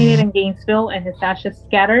cremated in Gainesville and his ashes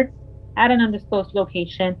scattered at an undisclosed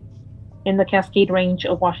location in the Cascade Range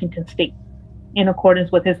of Washington State, in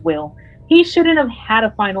accordance with his will. He shouldn't have had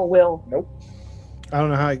a final will. Nope. I don't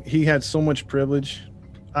know how he had so much privilege.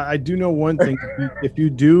 I do know one thing. If you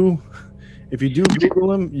do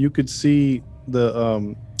Google him, you could see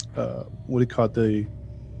the what do you call it, the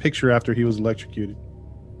picture after he was electrocuted.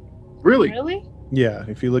 Really? Yeah.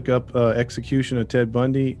 If you look up execution of Ted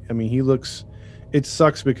Bundy, I mean, he looks. It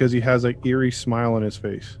sucks because he has an eerie smile on his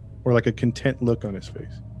face, or like a content look on his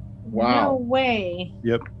face. Wow. No way.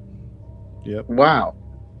 Yep.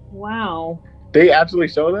 Wow. They actually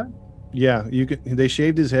show that? Yeah, they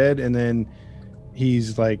shaved his head, and then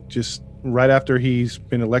he's like, just right after he's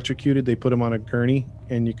been electrocuted, they put him on a gurney,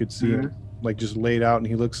 and you could see him like just laid out, and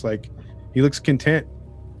he looks content,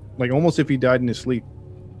 like almost if he died in his sleep.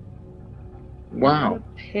 Wow. What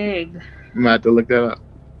a pig. I'm gonna have to look that up.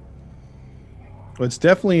 Well, it's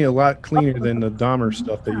definitely a lot cleaner than the Dahmer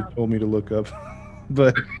stuff that you told me to look up.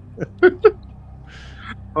 But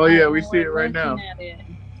Oh yeah, we see it right now.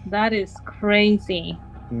 That is crazy.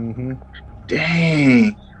 Mm-hmm.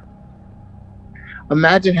 Dang.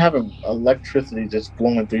 Imagine having electricity just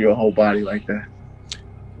flowing through your whole body like that.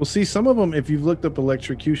 Well, see, some of them, if you've looked up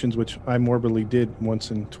electrocutions, which I morbidly did once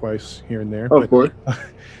and twice here and there, Of course.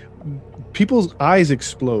 People's eyes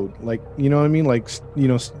explode. Like, you know what I mean? Like,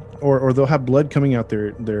 or they'll have blood coming out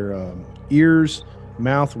their ears,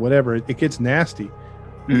 mouth, whatever. It gets nasty.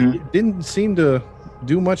 Mm-hmm. It didn't seem to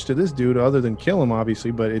do much to this dude other than kill him, obviously,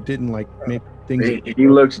 but it didn't like make things. He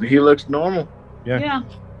looks normal. Yeah,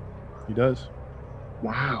 he does.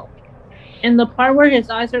 Wow. In the part where his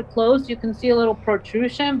eyes are closed, you can see a little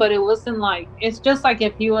protrusion, but it wasn't like, it's just like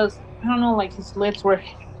if he was, I don't know, like his lips were,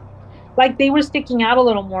 like they were sticking out a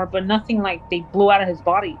little more, but nothing like they blew out of his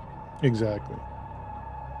body. Exactly.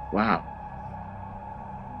 Wow.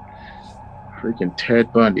 Freaking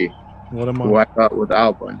Ted Bundy. What am who I thought was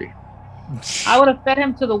Al Bundy. I would have fed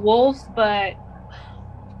him to the wolves, but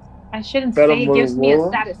I shouldn't say it gives me a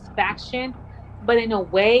satisfaction. But in a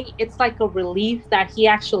way, it's like a relief that he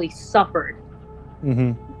actually suffered.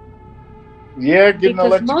 Mm-hmm. Yeah, getting because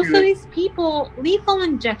electrocuted. Most of these people, lethal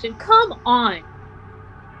injection, come on.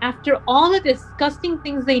 After all the disgusting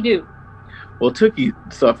things they do. Well, Tookie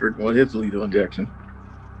suffered with his lethal injection.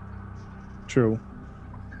 True.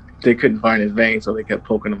 They couldn't find his vein, so they kept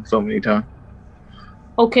poking him so many times.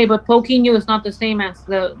 Okay, but poking you is not the same as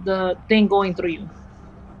the thing going through you.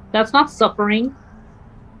 That's not suffering.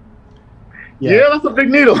 Yeah, that's a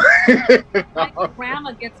big needle. My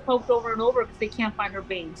grandma gets poked over and over because they can't find her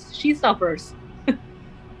veins. She suffers.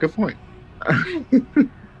 Good point.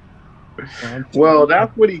 Well,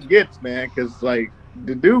 that's what he gets, man. Because like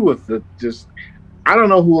the dude was just, I don't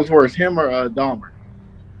know who was worse, him or Dahmer.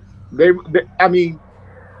 I mean,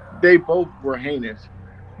 they both were heinous,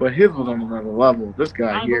 but his was on another level. This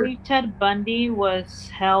guy here. I believe Ted Bundy was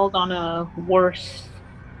held on a worse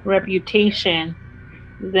reputation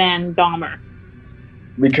than Dahmer.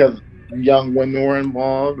 Because young women were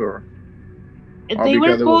involved, or they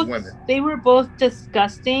were both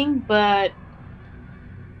disgusting, but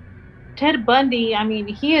Ted Bundy, I mean,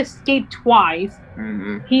 he escaped twice.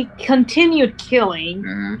 Mm-hmm. He continued killing.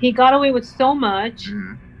 Mm-hmm. He got away with so much.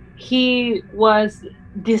 Mm-hmm. He was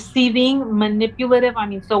deceiving, manipulative. I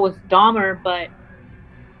mean, so was Dahmer, but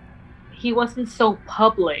he wasn't so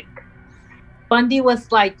public. Bundy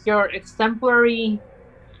was like your exemplary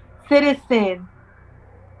citizen,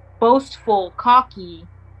 boastful, cocky.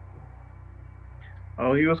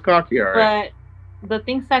 Oh, he was cocky, all right. But the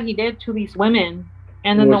things that he did to these women,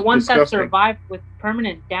 and then the ones disgusting. That survived with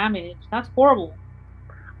permanent damage, that's horrible.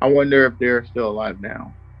 I wonder if they're still alive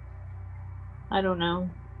now. I don't know.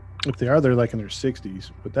 If they are, they're like in their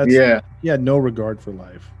 60s. But that's he had no regard for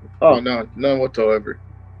life. Oh, no, none whatsoever.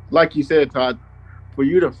 Like you said, Todd, for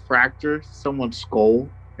you to fracture someone's skull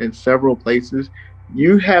in several places,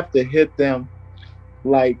 you have to hit them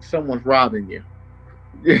like someone's robbing you.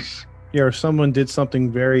 Yeah, or someone did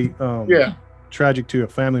something very tragic to a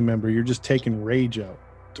family member. You're just taking rage out.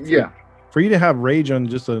 For you to have rage on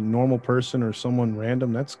just a normal person or someone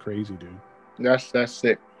random, that's crazy, dude. That's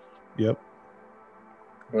sick. Yep.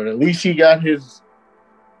 But at least he got his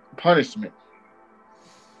punishment.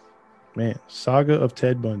 Man, saga of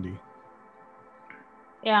Ted Bundy.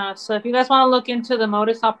 Yeah, so if you guys want to look into the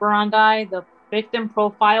modus operandi, the victim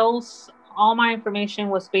profiles, all my information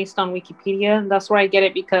was based on Wikipedia. That's where I get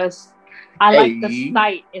it because I like the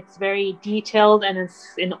site. It's very detailed and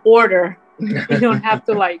it's in order. You don't have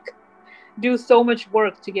to like do so much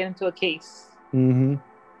work to get into a case. Mm-hmm.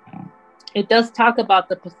 It does talk about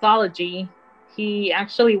the pathology. He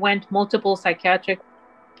actually underwent multiple psychiatric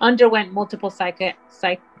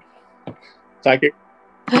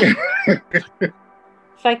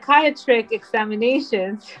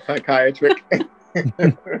examinations. Psychiatric.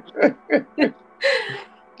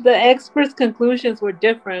 The experts' conclusions were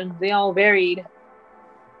different. They all varied.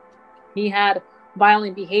 He had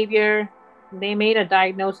violent behavior. They made a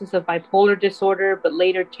diagnosis of bipolar disorder, but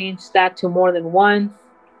later changed that to more than once.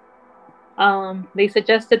 They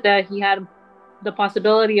suggested that he had the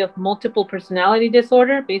possibility of multiple personality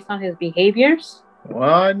disorder based on his behaviors.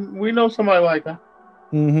 Well, we know somebody like that.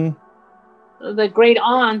 Mm-hmm. The great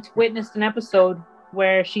aunt witnessed an episode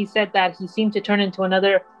where she said that he seemed to turn into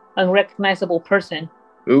another unrecognizable person.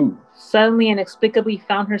 Ooh. Suddenly, inexplicably,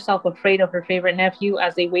 found herself afraid of her favorite nephew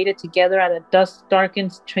as they waited together at a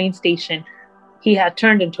dusk-darkened train station. He had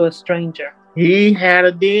turned into a stranger. He had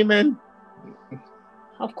a demon.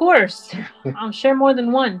 Of course. I'm sure more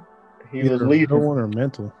than one. He was lethal. One or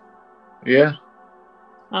mental. Yeah.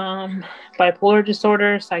 Bipolar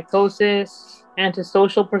disorder, psychosis,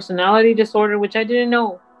 antisocial personality disorder, which I didn't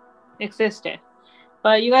know existed.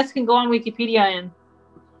 But you guys can go on Wikipedia and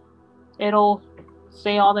it'll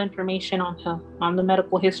say all the information on him, on the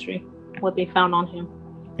medical history, what they found on him.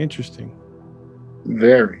 Interesting.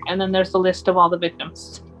 Very. And then there's a list of all the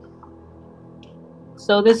victims.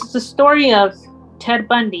 So this is the story of Ted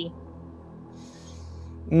Bundy.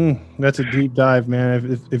 That's a deep dive,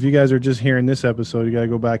 man. If you guys are just hearing this episode, you got to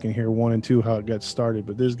go back and hear 1 and 2 how it got started.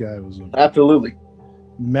 But this guy was absolutely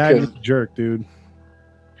magnet jerk, dude.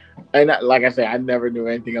 And like I said, I never knew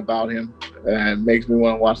anything about him. It makes me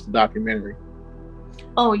want to watch the documentary.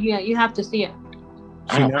 Oh yeah, you have to see it.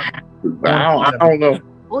 I don't know.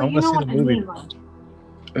 Well, you know what I mean, like.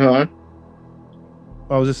 Huh?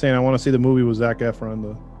 I was just saying, I want to see the movie with Zac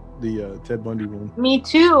Efron, the Ted Bundy one. Me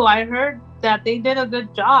too. I heard that they did a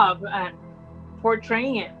good job at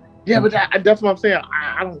portraying it. Yeah, but that's what I'm saying.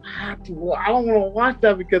 I don't have to. I don't want to watch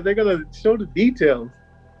that because they're gonna show the details,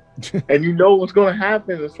 and you know what's gonna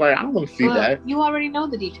happen. It's like I don't want to see that. You already know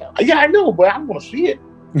the details. Yeah, I know, but I want to see it.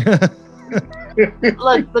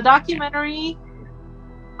 Look, the documentary,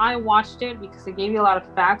 I watched it because it gave you a lot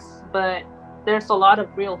of facts, but there's a lot of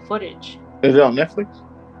real footage. Is it on Netflix?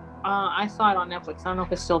 I saw it on Netflix. I don't know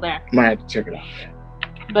if it's still there. Might have to check it out.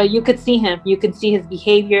 But you could see him. You can see his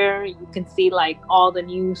behavior. You can see like all the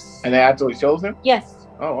news. And it actually shows him? Yes.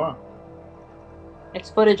 Oh, wow. It's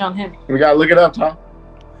footage on him. We got to look it up, Tom.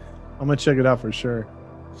 I'm going to check it out for sure.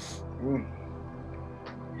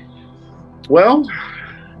 Well,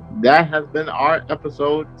 that has been our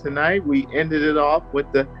episode tonight. We ended it off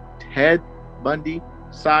with the Ted Bundy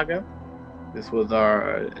saga. This was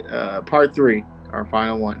our part 3, our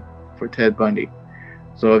final one for Ted Bundy.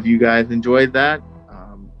 So if you guys enjoyed that,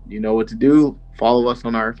 you know what to do. Follow us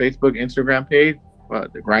on our Facebook, Instagram page,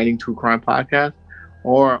 the Grinding True Crime Podcast,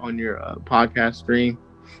 or on your podcast stream.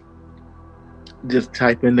 Just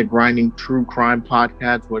type in the Grinding True Crime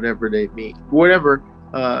Podcast, whatever they mean, whatever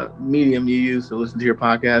medium you use to listen to your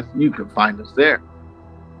podcast, you can find us there.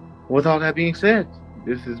 With all that being said,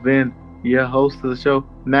 this has been your host of the show,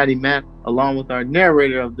 Maddie Matt, along with our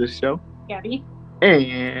narrator of this show, Gabby,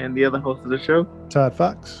 and the other host of the show, Todd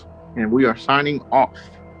Fox. And we are signing off.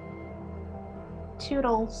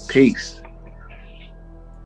 Toodles. Peace.